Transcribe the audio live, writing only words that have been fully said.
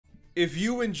If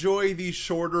you enjoy these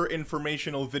shorter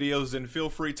informational videos, then feel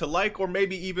free to like or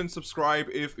maybe even subscribe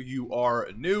if you are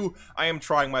new. I am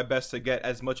trying my best to get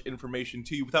as much information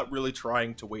to you without really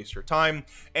trying to waste your time.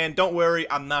 And don't worry,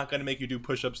 I'm not going to make you do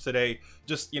push-ups today.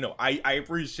 Just, you know, I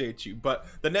appreciate you. But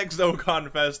the next Dokkan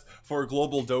Fest for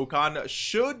Global Dokkan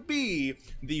should be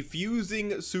the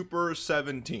Fusing Super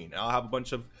 17. I'll have a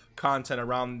bunch of content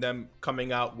around them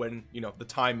coming out when, you know, the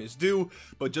time is due,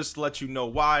 but just to let you know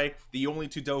why, the only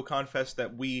two Dokkan Fest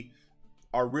that we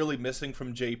are really missing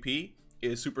from JP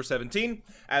is Super 17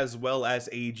 as well as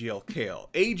AGL Kale.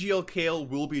 AGL Kale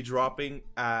will be dropping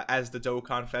as the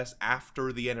Dokkan Fest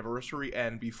after the anniversary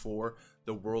and before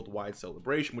the worldwide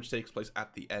celebration, which takes place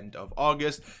at the end of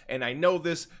August. And I know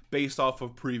this based off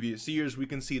of previous years. We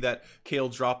can see that Kale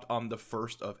dropped on the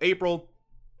 1st of April.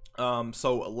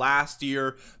 So last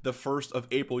year, the 1st of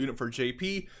April unit for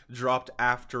JP dropped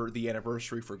after the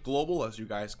anniversary for Global. As you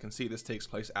guys can see, this takes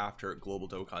place after Global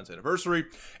Dokkan's anniversary.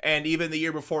 And even the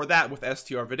year before that with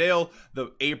STR Vidale,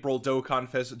 the April Dokkan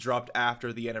Fest dropped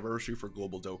after the anniversary for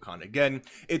Global Dokkan again.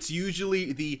 It's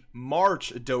usually the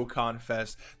March Dokkan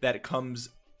Fest that comes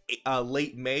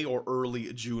late May or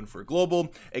early June for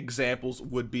Global. Examples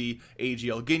would be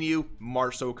AGL Ginyu,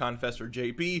 March Dokkan Fest for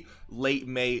JP, late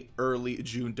May, early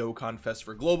June Dokkan Fest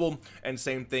for Global, and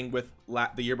same thing with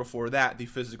the year before that, the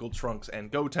Physical Trunks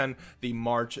and Goten, the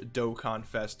March Dokkan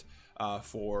Fest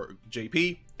for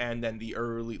JP, and then the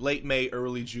late May,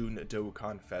 early June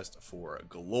Dokkan Fest for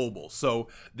Global. So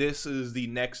this is the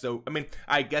next, I mean,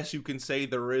 I guess you can say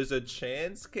there is a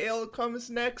chance Kale comes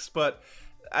next, but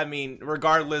I mean,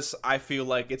 regardless, I feel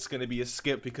like it's going to be a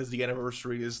skip because the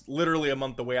anniversary is literally a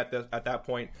month away at that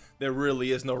point. There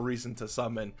really is no reason to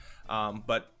summon,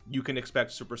 but you can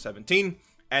expect Super 17,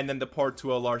 and then the part 2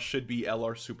 LR should be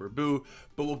LR Super Boo,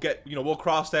 but we'll get, you know, we'll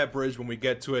cross that bridge when we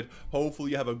get to it.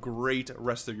 Hopefully you have a great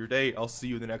rest of your day. I'll see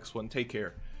you in the next one. Take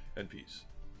care and peace.